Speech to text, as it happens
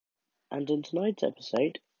and in tonight's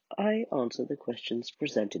episode, I answer the questions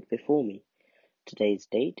presented before me. Today's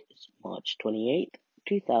date is March 28th,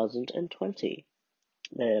 2020.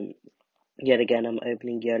 Um, Yet again, I'm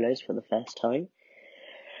opening YOLOs for the first time.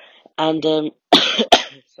 And,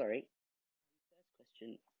 sorry, first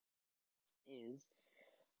question is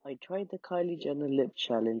I tried the Kylie Jenner lip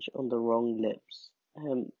challenge on the wrong lips.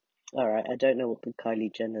 Alright, I don't know what the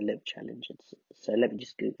Kylie Jenner lip challenge is, so let me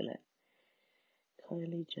just Google it.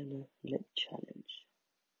 Kylie Jenner lip challenge.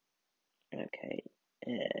 Okay.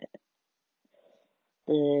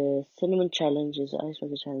 The cinnamon challenge is the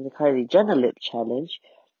icebreaker challenge. The Kylie Jenner lip challenge.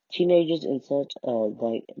 Teenagers insert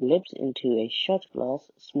their lips into a shot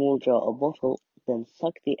glass, small jar or bottle, then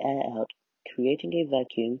suck the air out, creating a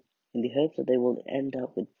vacuum in the hopes that they will end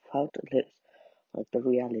up with pouted lips like the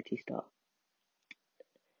reality star.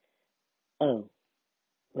 Oh,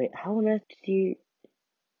 wait, how on earth did you...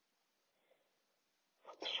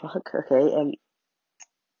 What the fuck? Okay,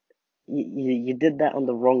 you did that on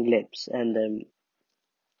the wrong lips, and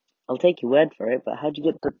I'll take your word for it, but how'd you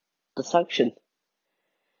get the suction?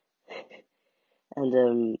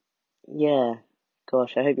 And yeah,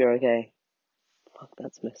 gosh, I hope you're okay. Fuck,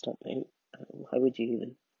 that's messed up, mate. Why would you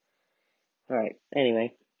even? Alright,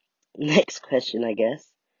 anyway, next question, I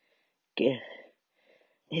guess.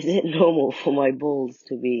 Is it normal for my balls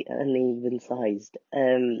to be uneven sized?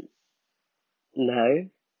 No,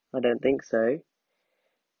 I don't think so.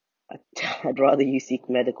 I'd rather you seek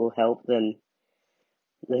medical help than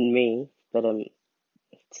me, but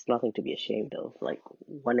it's nothing to be ashamed of. Like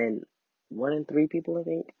one in three people, I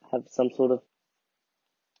think, have some sort of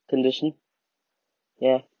condition.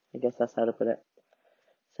 Yeah, I guess that's how to put it.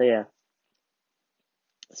 So yeah,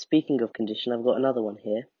 speaking of condition, I've got another one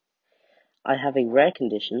here. I have a rare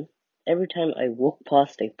condition. Every time I walk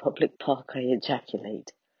past a public park, I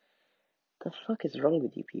ejaculate. The fuck is wrong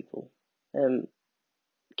with you people?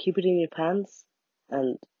 Keep it in your pants,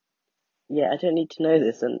 and yeah, I don't need to know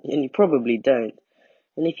this, and you probably don't.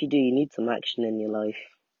 And if you do, you need some action in your life.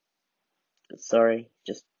 Sorry,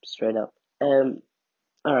 just straight up.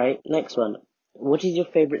 Alright, next one. What is your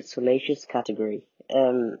favorite salacious category?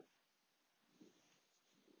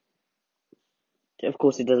 Of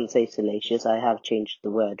course it doesn't say salacious. I have changed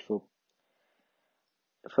the word for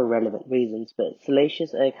relevant reasons, but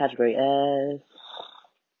salacious category,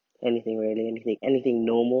 anything really, anything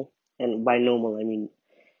normal, and by normal I mean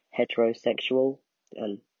heterosexual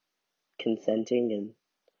and consenting and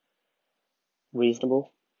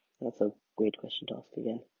reasonable. That's a weird question to ask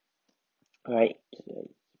again. Alright,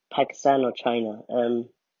 Pakistan or China?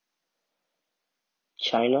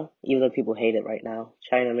 China, even though people hate it right now.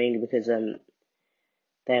 China mainly because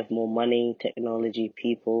they have more money, technology,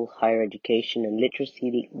 people, higher education and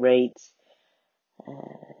literacy rates.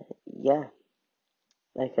 Yeah,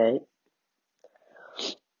 okay.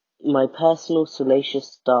 My personal salacious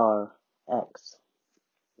star, X.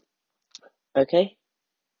 Okay,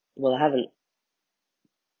 well I haven't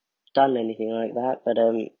done anything like that, but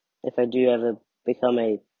if I do ever become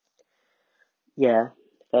yeah,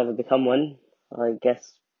 if I ever become one, I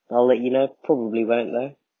guess I'll let you know. Probably won't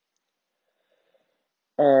though.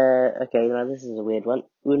 Okay, now this is a weird one.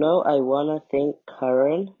 I wanna think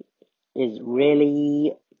Karen is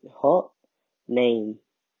really hot. Name.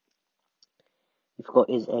 You forgot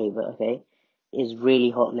is A, but okay. Is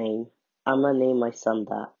really hot name. I'ma name my son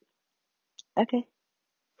that. Okay,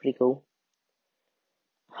 pretty cool.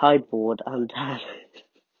 Hi, board. I'm Dan.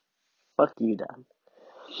 Fuck you, Dan.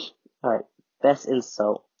 Alright, best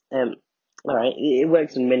insult. Alright, it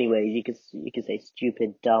works in many ways. You could say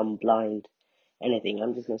stupid, dumb, blind, anything.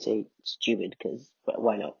 I'm just gonna say stupid because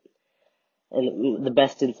why not? And the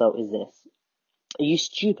best insult is this: are you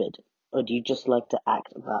stupid, or do you just like to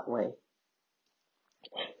act that way?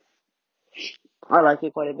 I like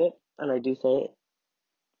it quite a bit, and I do say it.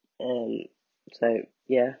 So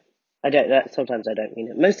yeah, I don't. That sometimes I don't mean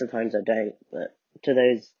it. Most of the times I don't, but to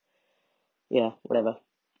those, yeah, whatever.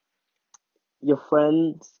 Your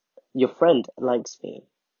friends, your friend likes me.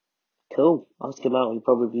 Cool. Ask him out and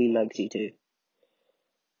probably likes you too.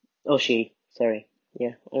 Or she, sorry.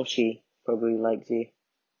 Yeah, or she probably likes you.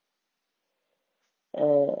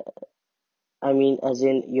 Uh, I mean, as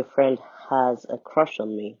in, your friend has a crush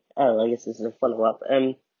on me. Oh, I guess this is a follow-up.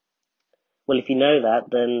 Well, if you know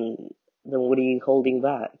that, then what are you holding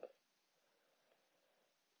back?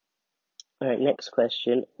 Alright, next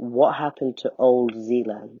question. What happened to Old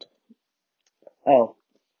Zealand? Oh,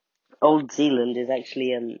 Old Zealand is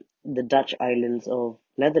actually the Dutch islands of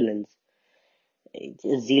Netherlands.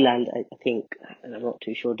 Zealand, I think, and I'm not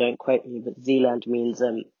too sure, don't quote me, but Zealand means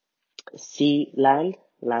sea land,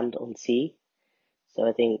 land on sea. So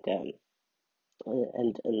I think, and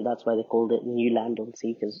that's why they called it New Land on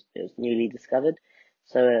Sea, because it was newly discovered.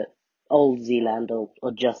 So Old Zealand, or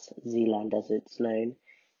just Zealand as it's known,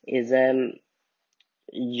 is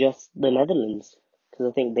just the Netherlands, because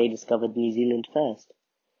I think they discovered New Zealand first.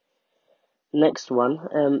 Next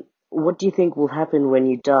one, what do you think will happen when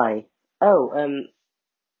you die? Oh,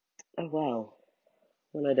 oh wow,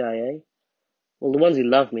 when I die, eh? Well, the ones who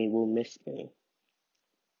love me will miss me.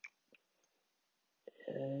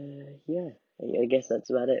 Yeah, I guess that's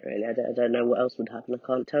about it, really. I don't know what else would happen. I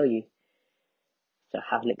can't tell you. I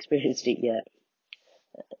haven't experienced it yet.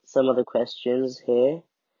 Some other questions here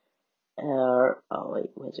are. Oh, wait,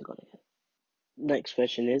 where's it gone again? Next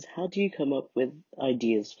question is: how do you come up with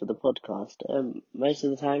ideas for the podcast? Most of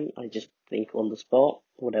the time, I just think on the spot,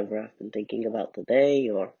 whatever I've been thinking about today,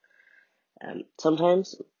 or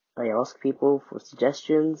sometimes I ask people for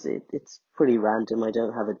suggestions. It's pretty random. I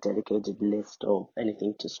don't have a dedicated list or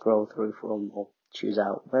anything to scroll through from or choose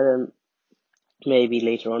out. But maybe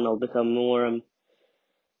later on I'll become more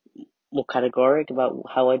categoric about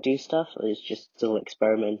how I do stuff. It's just still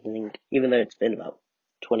experimenting. Even though it's been about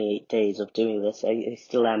 28 days of doing this, I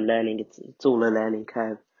still am learning. It's all a learning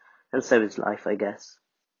curve, and so is life, I guess.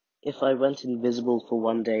 If I went invisible for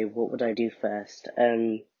one day, what would I do first?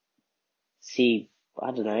 See,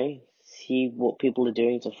 I don't know, see what people are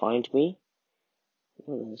doing to find me.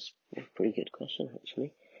 Oh, that's a pretty good question,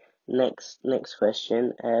 actually. Next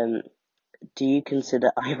question. Do you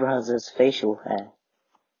consider eyebrows as facial hair?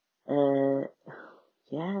 Uh,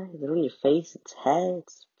 yeah, they're on your face. It's hair.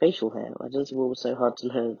 It's facial hair. I don't see what was so hard to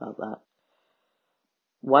know about that.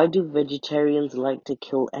 Why do vegetarians like to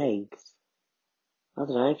kill eggs? I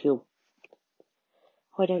don't know.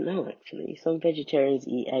 I don't know actually. Some vegetarians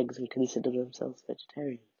eat eggs and consider themselves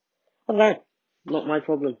vegetarian. I don't know. Not my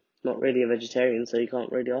problem. Not really a vegetarian, so you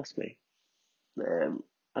can't really ask me.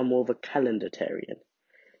 I'm more of a calendatarian.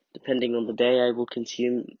 Depending on the day, I will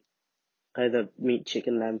consume either meat,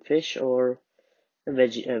 chicken, lamb, fish, or a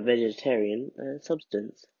vegetarian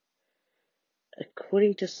substance.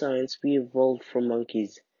 According to science, we evolved from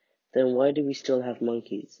monkeys. Then why do we still have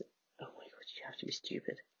monkeys? Oh my god, you have to be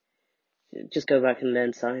stupid. Just go back and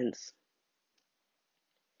learn science.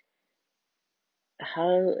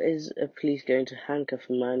 How is a police going to handcuff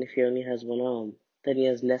a man if he only has one arm? Then he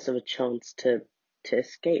has less of a chance to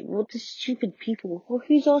escape. What the stupid people?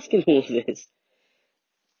 Who's asking all this?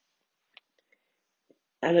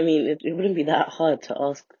 And I mean, it wouldn't be that hard to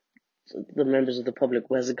ask the members of the public,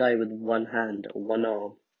 where's a guy with one hand or one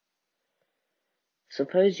arm?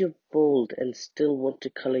 Suppose you're bald and still want to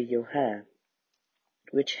color your hair.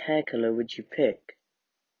 Which hair color would you pick?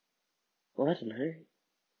 Well, I don't know.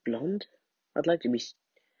 Blonde? I'd like to be.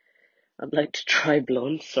 I'd like to try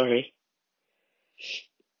blonde. Sorry.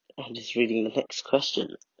 I'm just reading the next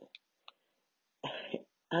question.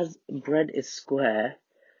 As bread is square,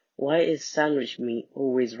 why is sandwich meat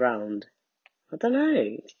always round? I don't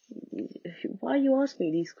know. Why are you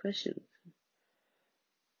asking these questions?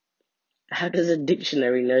 How does a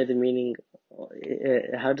dictionary know the meaning?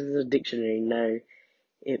 How does a dictionary know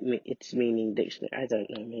its meaning? Dictionary? I don't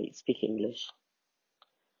know, mate. Speak English.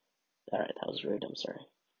 All right, that was rude. I'm sorry.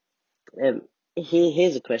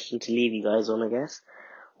 Here's a question to leave you guys on, I guess.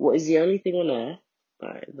 What is the only thing on Earth,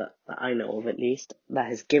 that I know of at least, that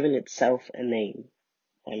has given itself a name?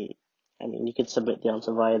 And I mean, you could submit the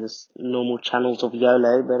answer via the normal channels of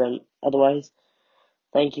YOLO, but otherwise,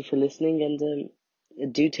 thank you for listening,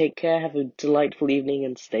 and do take care. Have a delightful evening,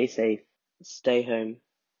 and stay safe. Stay home,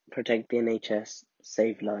 protect the NHS,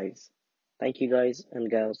 save lives. Thank you guys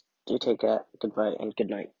and girls. Do take care. Goodbye and good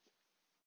night.